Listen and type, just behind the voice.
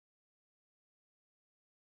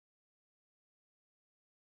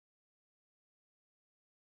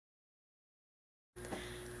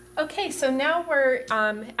Okay, so now we're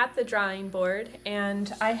at the drawing board,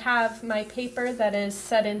 and I have my paper that is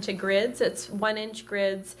set into grids. It's 1-inch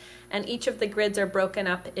grids, and each of the grids are broken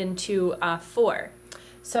up into 4.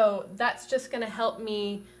 So that's just going to help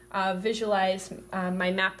me visualize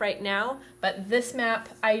my map right now. But this map,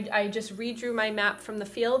 I just redrew my map from the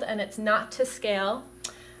field, and it's not to scale.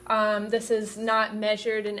 This is not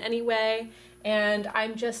measured in any way, and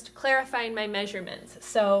I'm just clarifying my measurements.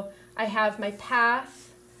 So I have my path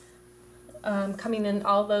coming in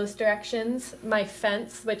all those directions, my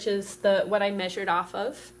fence, which is what I measured off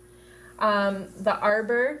of, the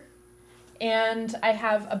arbor, and I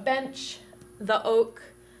have a bench, the oak,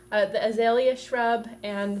 the azalea shrub,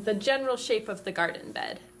 and the general shape of the garden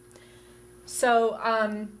bed. So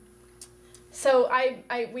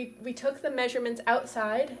we took the measurements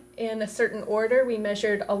outside in a certain order. We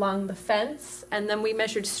measured along the fence, and then we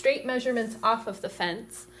measured straight measurements off of the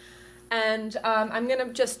fence. And I'm going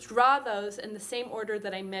to just draw those in the same order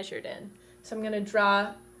that I measured in. So I'm going to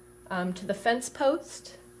draw to the fence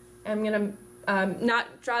post. I'm going to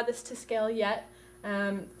not draw this to scale yet.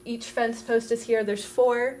 Each fence post is here. There's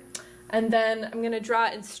 4. And then I'm going to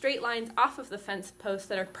draw in straight lines off of the fence post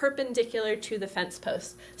that are perpendicular to the fence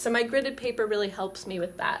post. So my gridded paper really helps me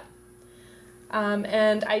with that.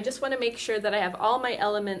 And I just want to make sure that I have all my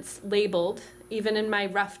elements labeled, even in my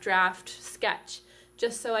rough draft sketch,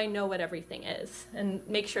 just so I know what everything is and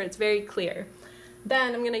make sure it's very clear.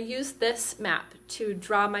 Then I'm going to use this map to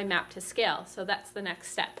draw my map to scale. So that's the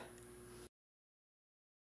next step.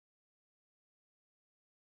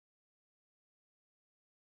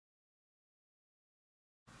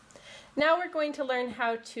 Now we're going to learn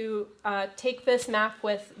how to take this map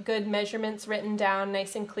with good measurements written down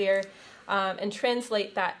nice and clear and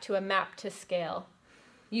translate that to a map to scale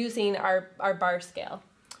using our bar scale.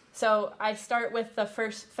 So I start with the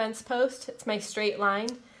first fence post. It's my straight line.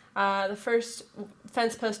 The first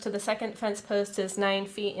fence post to the second fence post is 9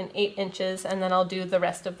 feet and 8 inches, and then I'll do the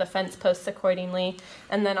rest of the fence posts accordingly,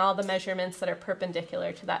 and then all the measurements that are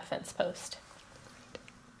perpendicular to that fence post.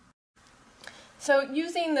 So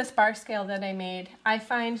using this bar scale that I made, I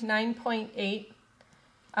find 9.8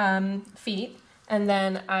 feet, and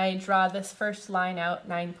then I draw this first line out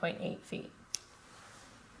 9.8 feet.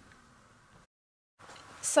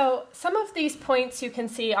 So some of these points you can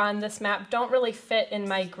see on this map don't really fit in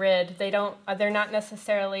my grid. They're not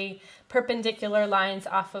necessarily perpendicular lines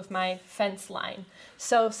off of my fence line.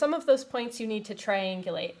 So some of those points you need to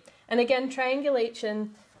triangulate. And again,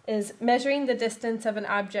 triangulation is measuring the distance of an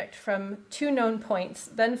object from 2 known points,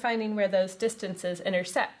 then finding where those distances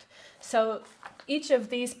intersect. So each of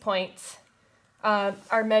these points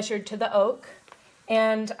are measured to the oak.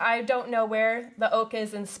 And I don't know where the oak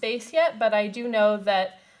is in space yet, but I do know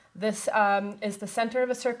that this is the center of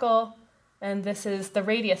a circle, and this is the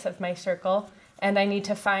radius of my circle, and I need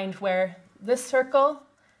to find where this circle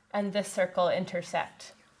and this circle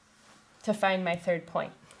intersect to find my third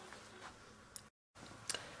point.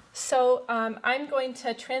 So I'm going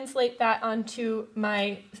to translate that onto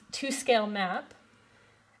my 2-scale map,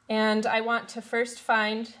 and I want to first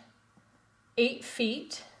find 8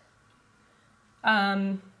 feet.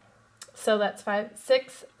 So that's 5,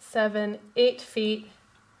 6, 7, 8 feet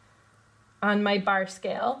on my bar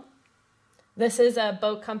scale. This is a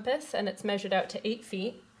bow compass, and it's measured out to 8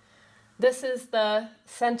 feet. This is the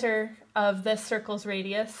center of this circle's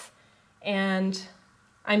radius, and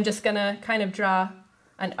I'm just going to kind of draw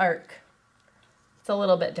an arc. It's a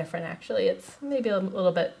little bit different, actually. It's maybe a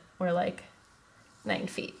little bit more like 9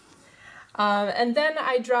 feet. And then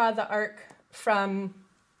I draw the arc from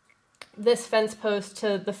this fence post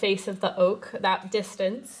to the face of the oak, that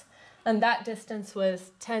distance, and that distance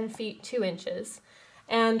was 10 feet 2 inches.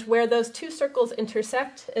 And where those 2 circles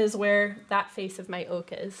intersect is where that face of my oak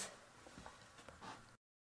is.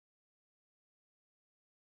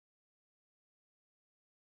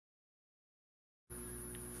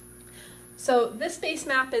 So this base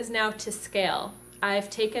map is now to scale. I've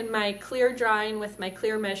taken my clear drawing with my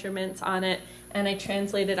clear measurements on it, and I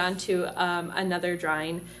translated onto another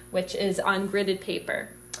drawing, which is on gridded paper.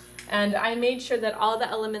 And I made sure that all the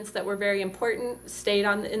elements that were very important stayed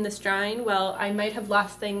in this drawing. Well, I might have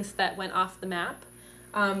lost things that went off the map,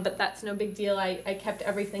 but that's no big deal. I kept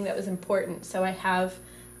everything that was important. So I have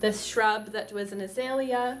this shrub that was an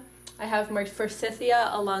azalea. I have my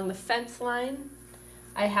forsythia along the fence line.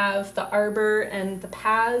 I have the arbor and the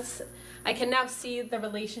paths. I can now see the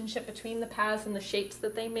relationship between the paths and the shapes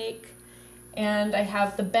that they make. And I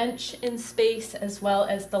have the bench in space as well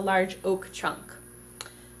as the large oak trunk.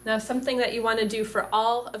 Now, something that you want to do for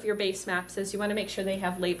all of your base maps is you want to make sure they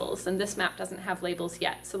have labels, and this map doesn't have labels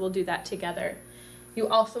yet, so we'll do that together. You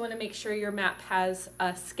also want to make sure your map has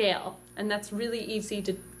a scale, and that's really easy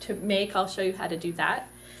to make. I'll show you how to do that.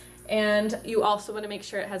 And you also want to make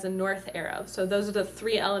sure it has a north arrow. So those are the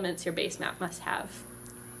 3 elements your base map must have.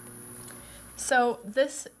 So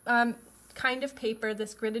this kind of paper,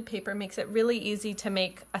 this gridded paper, makes it really easy to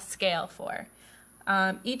make a scale for.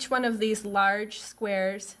 Each one of these large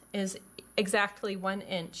squares is exactly 1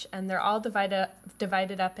 inch, and they're all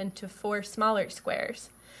divided up into 4 smaller squares.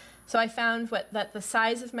 So I found that the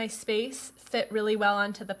size of my space fit really well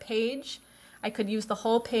onto the page. I could use the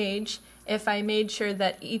whole page if I made sure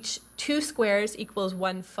that each 2 squares equals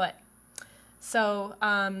 1 foot. So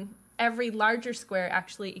every larger square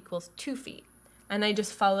actually equals 2 feet. And I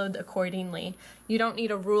just followed accordingly. You don't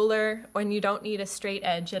need a ruler and you don't need a straight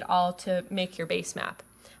edge at all to make your base map.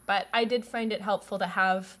 But I did find it helpful to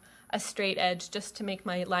have a straight edge just to make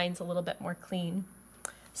my lines a little bit more clean.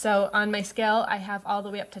 So on my scale, I have all the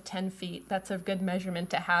way up to 10 feet. That's a good measurement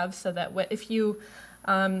to have, so that if you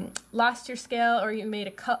lost your scale or you made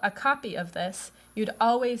a copy of this, you'd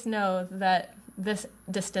always know that this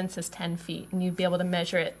distance is 10 feet, and you'd be able to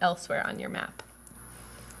measure it elsewhere on your map.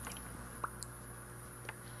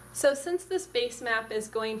 So since this base map is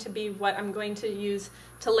going to be what I'm going to use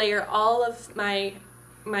to layer all of my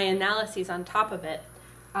analyses on top of it,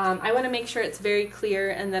 I want to make sure it's very clear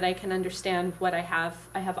and that I can understand what I have.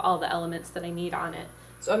 I have all the elements that I need on it.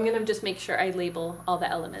 So I'm going to just make sure I label all the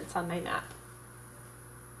elements on my map.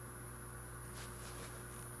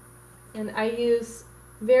 And I use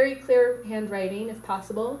very clear handwriting if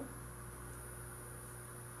possible.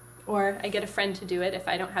 Or I get a friend to do it if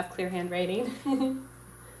I don't have clear handwriting.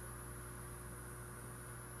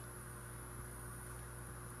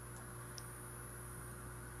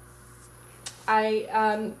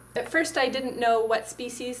 At first I didn't know what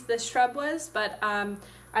species this shrub was, but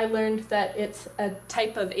I learned that it's a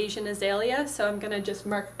type of Asian azalea, so I'm going to just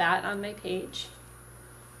mark that on my page.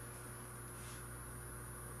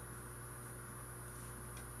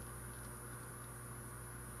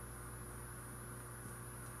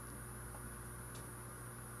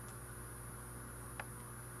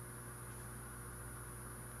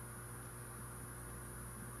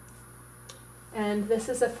 And this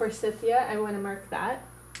is a forsythia. I want to mark that.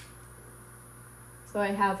 So I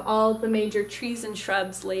have all the major trees and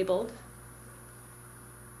shrubs labeled.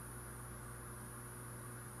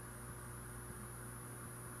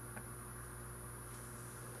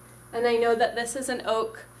 And I know that this is an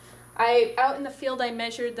oak. Out in the field I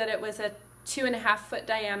measured that it was a 2.5 foot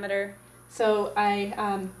diameter, so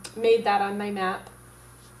I made that on my map.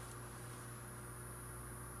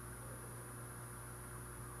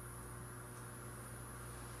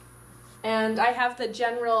 And I have the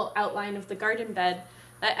general outline of the garden bed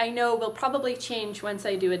that I know will probably change once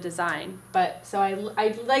I do a design, but so I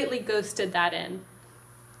lightly ghosted that in.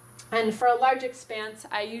 And for a large expanse,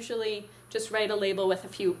 I usually just write a label with a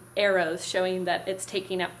few arrows showing that it's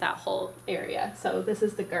taking up that whole area. So this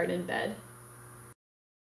is the garden bed.